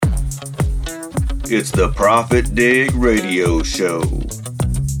It's the ProfitDig Radio Show.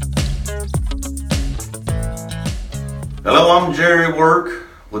 Hello, I'm Jerry Work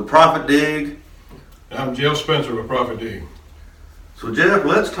with ProfitDig. I'm Jeff Spencer with ProfitDig. So Jeff,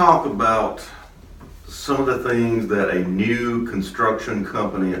 let's talk about some of the things that a new construction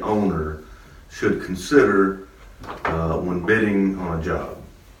company owner should consider when bidding on a job.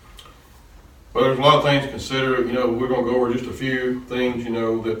 Well, there's a lot of things to consider. We're going to go over just a few things,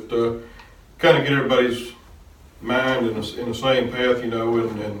 that kind of get everybody's mind in the same path,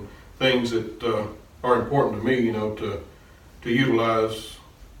 and things that are important to me, to utilize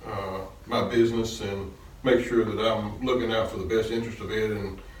my business and make sure that I'm looking out for the best interest of it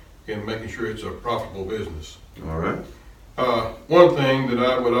and making sure it's a profitable business. All right. One thing that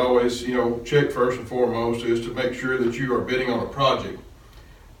I would always, check first and foremost is to make sure that you are bidding on a project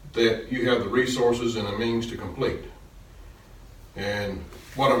that you have the resources and the means to complete. And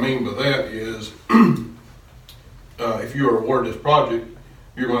what I mean by that is, if you are awarded this project,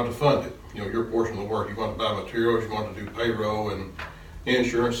 you're going to fund it. Your portion of the work. You're going to buy materials, you're going to do payroll and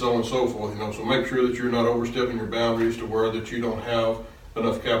insurance, so on and so forth. So make sure that you're not overstepping your boundaries to where that you don't have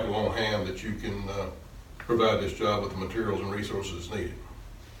enough capital on hand that you can provide this job with the materials and resources needed.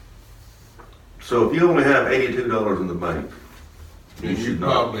 So if you only have $82 in the bank, you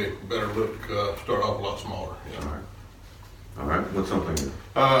probably better start off a lot smaller. Yeah. All right. What's something?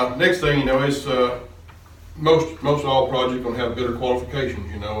 Next thing is most all projects gonna have bidder qualifications,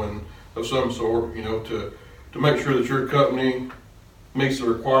 and of some sort, to make sure that your company meets the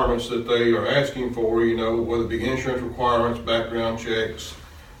requirements that they are asking for, whether it be insurance requirements, background checks,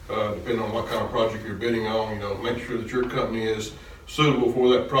 depending on what kind of project you're bidding on. Make sure that your company is suitable for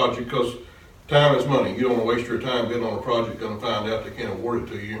that project, because time is money. You don't want to waste your time bidding on a project and find out they can't award it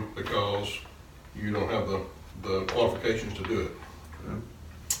to you because you don't have the qualifications to do it.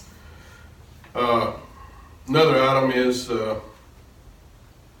 Okay. Another item is, just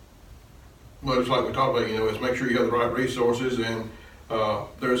like we talked about, is make sure you have the right resources, and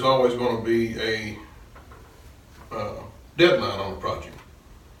there's always going to be a deadline on the project,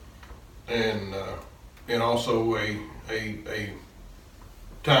 and also a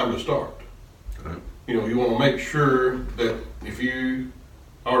time to start. Right. You want to make sure that if you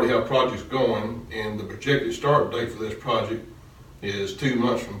already have projects going and the projected start date for this project is 2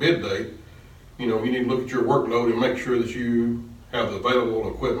 months from bid date, you need to look at your workload and make sure that you have the available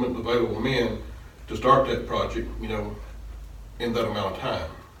equipment, available men to start that project, in that amount of time.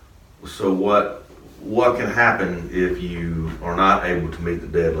 So what can happen if you are not able to meet the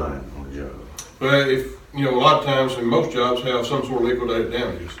deadline on a job? Well, if, a lot of times, and most jobs have some sort of liquidated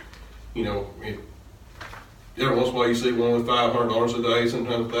damages. Every once in a while you see one with $500 a day,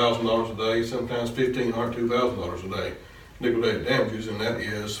 sometimes $1,000 a day, sometimes $1,500, $2,000 a day liquidated damages, and that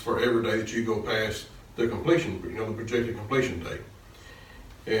is for every day that you go past the completion, the projected completion date.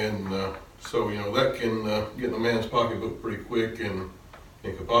 And so that can get in a man's pocketbook pretty quick and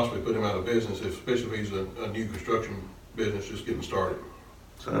could possibly put him out of business, especially if he's a new construction business just getting started.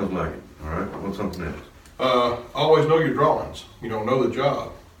 Sounds like it. All right. What's something else? Always know your drawings. Know the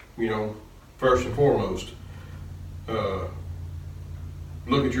job. First and foremost.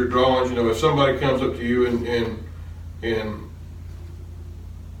 Look at your drawings. If somebody comes up to you and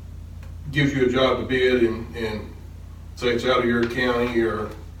gives you a job to bid and say it's out of your county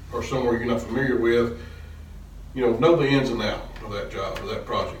or somewhere you're not familiar with, know the ins and outs of that job, of that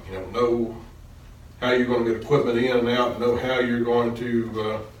project. Know how you're going to get equipment in and out, know how you're going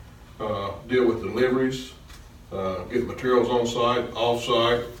to deal with deliveries, get materials on site, off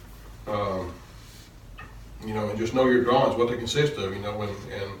site, and just know your drawings, what they consist of, and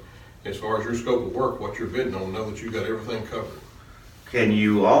as far as your scope of work, what you're bidding on, know that you've got everything covered. Can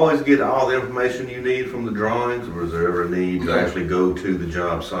you always get all the information you need from the drawings, or is there ever a need to actually go to the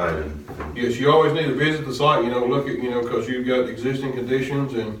job site? Yes, you always need to visit the site, look at, because you've got existing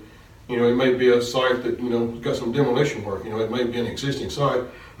conditions, and, it may be a site that, got some demolition work. It may be an existing site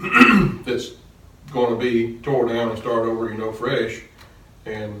that's going to be tore down and start over, fresh,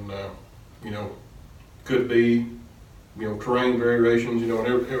 and, could be, terrain variations, and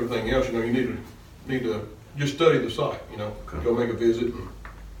everything else. You need to just study the site. Okay. Go make a visit. All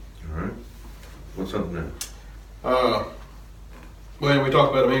right. What's something else? Well, we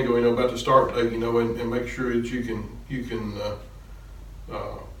talked about a minute ago, about the start date, and make sure that you can.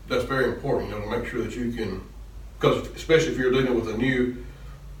 That's very important, to make sure that you can, because especially if you're dealing with a new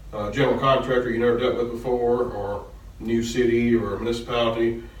general contractor you never dealt with before, or new city or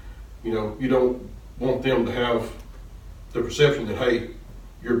municipality, you don't want them to have the perception that, hey,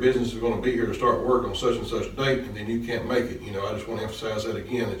 your business is going to be here to start work on such and such date, and then you can't make it. I just want to emphasize that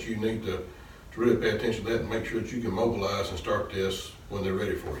again, that you need to to really pay attention to that and make sure that you can mobilize and start this when they're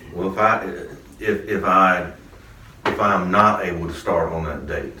ready for you. Well, if I'm not able to start on that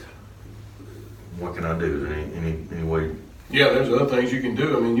date, what can I do? Any way? Yeah, there's other things you can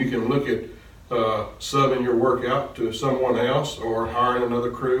do. I mean, you can look at subbing your work out to someone else or hiring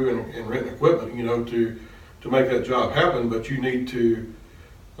another crew and renting equipment, to make that job happen. But you need to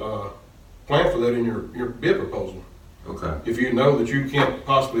plan for that in your bid proposal. Okay. If you know that you can't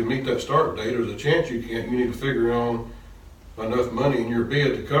possibly meet that start date, or there's a chance you can't, you need to figure on enough money in your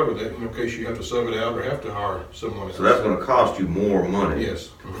bid to cover that, in case you have to sub it out or have to hire someone else. So that's going to cost you more money. Yes.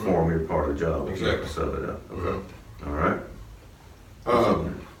 To perform your part of the job. Exactly. You have to sub it out. Okay. All right.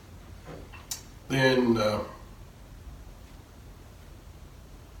 Then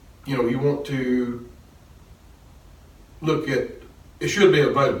you want to look at, it should be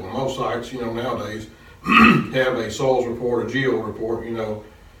available. Most sites, nowadays have a soils report, a geo report,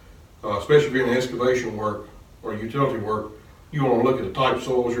 especially if you're in excavation work or utility work. You want to look at the type of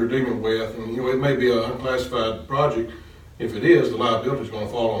soils you're dealing with, and it may be an unclassified project. If it is, the liability is going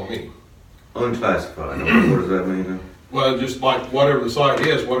to fall on me. Unclassified. What does that mean? Well, just like whatever the site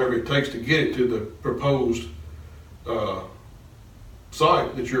is, whatever it takes to get it to the proposed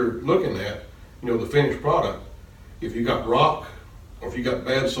site that you're looking at, the finished product. If you got rock, or if you got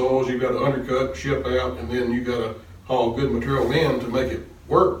bad soils, you've got to undercut, ship out, and then you got to haul good material in to make it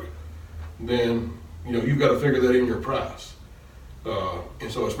work, then you've got to figure that in your price.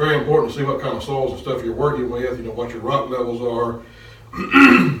 And so it's very important to see what kind of soils and stuff you're working with, what your rock levels are,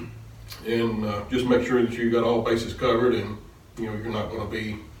 and just make sure that you got all bases covered, and you're not going to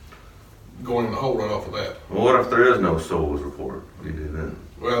be going in the hole right off the bat. Well, what if there is no soils report? What do you do then?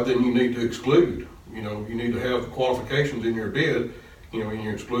 Well, then you need to exclude. You need to have qualifications in your bid. In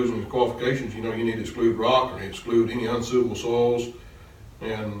your exclusions and qualifications, you need to exclude rock or exclude any unsuitable soils,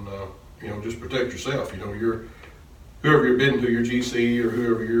 and just protect yourself. Whoever you're bidding to, your GC or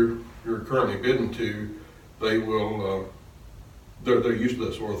whoever you're currently bidding to, they will. They're used to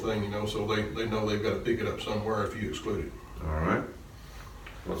that sort of thing, so they know they've got to pick it up somewhere if you exclude it. All right.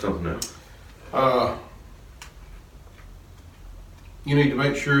 What's something else? You need to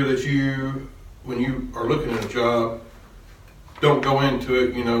make sure that when you are looking at a job, don't go into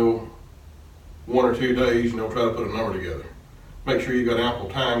it, 1 or 2 days, try to put a number together. Make sure you got ample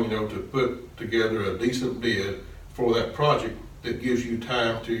time, to put together a decent bid for that project that gives you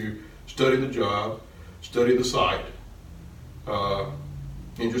time to study the job, study the site,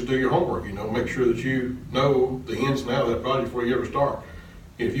 and just do your homework. Make sure that you know the ins and outs of that project before you ever start.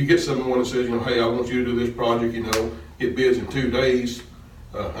 If you get someone that says, hey, I want you to do this project, it bids in 2 days,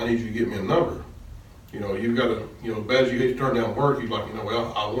 I need you to get me a number. You've got to, as bad as you hate to turn down work, you're like,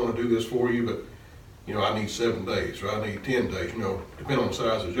 well, I want to do this for you, but, I need 7 days, or I need 10 days, depending on the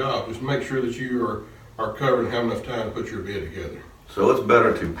size of the job. Just make sure that you are covered and have enough time to put your bid together. So it's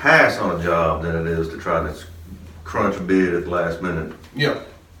better to pass on a job than it is to try to crunch a bid at the last minute? Yeah.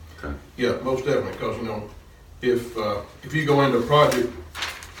 Okay. Yeah, most definitely, because, if you go into a project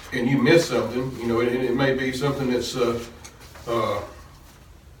and you miss something, it may be something that's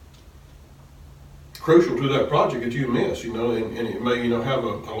crucial to that project that you miss, and it may, have a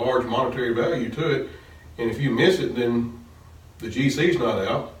large monetary value to it. And if you miss it, then the GC's not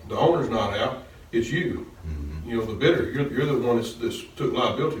out, the owner's not out, it's you. Mm-hmm. The bidder. You're the one that's took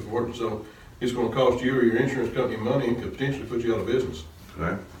liability for it, and so it's going to cost you or your insurance company money and could potentially put you out of business.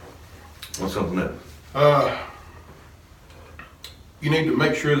 Okay. What's something else? You need to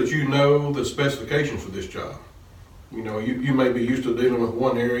make sure that you know the specifications for this job. You may be used to dealing with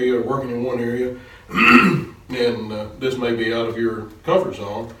one area or working in one area, and this may be out of your comfort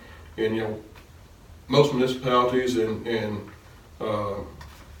zone. And most municipalities and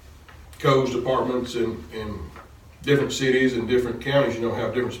codes departments in different cities and different counties,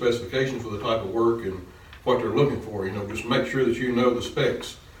 have different specifications for the type of work and what they're looking for. Just make sure that you know the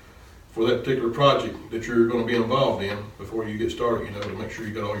specs for that particular project that you're going to be involved in before you get started, to make sure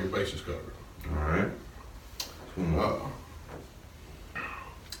you got all your bases covered. All right.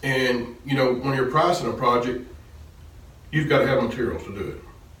 And when you're pricing a project, you've got to have materials to do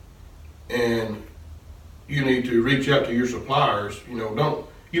it, and you need to reach out to your suppliers.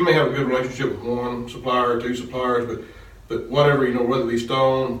 You may have a good relationship with one supplier or 2 suppliers, but whatever, whether it be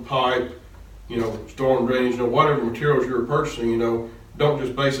stone, pipe, storm drainage, whatever materials you're purchasing, don't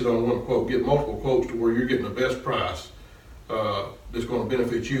just base it on one quote. Get multiple quotes to where you're getting the best price that's going to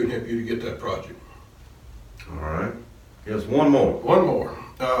benefit you and help you to get that project. All right. Yes, one more. One more.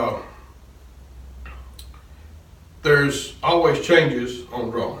 There's always changes on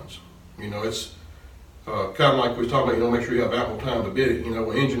drawings. It's kind of like we was talking about, make sure you have ample time to bid it.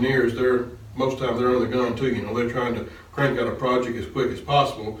 Engineers, most times they're under the gun too. You know, they're trying to crank out a project as quick as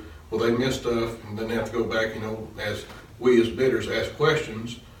possible. Well, they miss stuff, and then they have to go back. You know, as we as bidders ask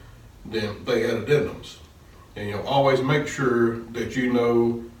questions, then they add addendums. And you know, always make sure that you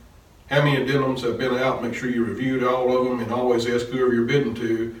know how many addendums have been out. Make sure you reviewed all of them, and always ask whoever you're bidding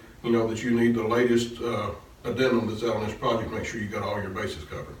to, you know, that you need the latest addendum that's out on this project. Make sure you got all your bases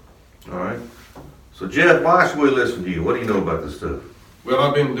covered. All right. So Jeff, why should we listen to you? What do you know about this stuff? Well,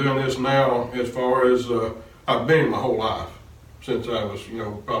 I've been doing this now as far as I've been my whole life, since I was, you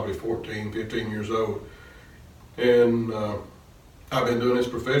know, probably 14, 15 years old. And I've been doing this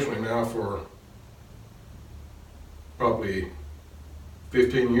professionally now for probably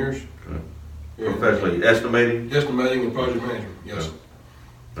 15 years. Okay. Professionally estimating? Estimating and project management, yes.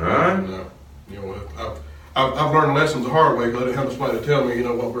 All right. And, you know, I've learned lessons the hard way because I didn't have somebody to tell me, you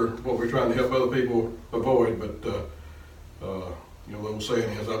know, what we're trying to help other people avoid. But you know, the old saying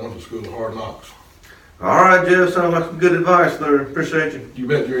is, I went to school of hard knocks. All right, Jeff, sounds like some good advice there. Appreciate you. You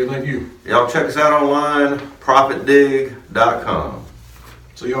bet, Jerry. Thank you. Y'all check us out online, ProfitDig.com.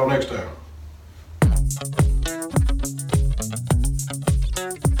 See y'all next time.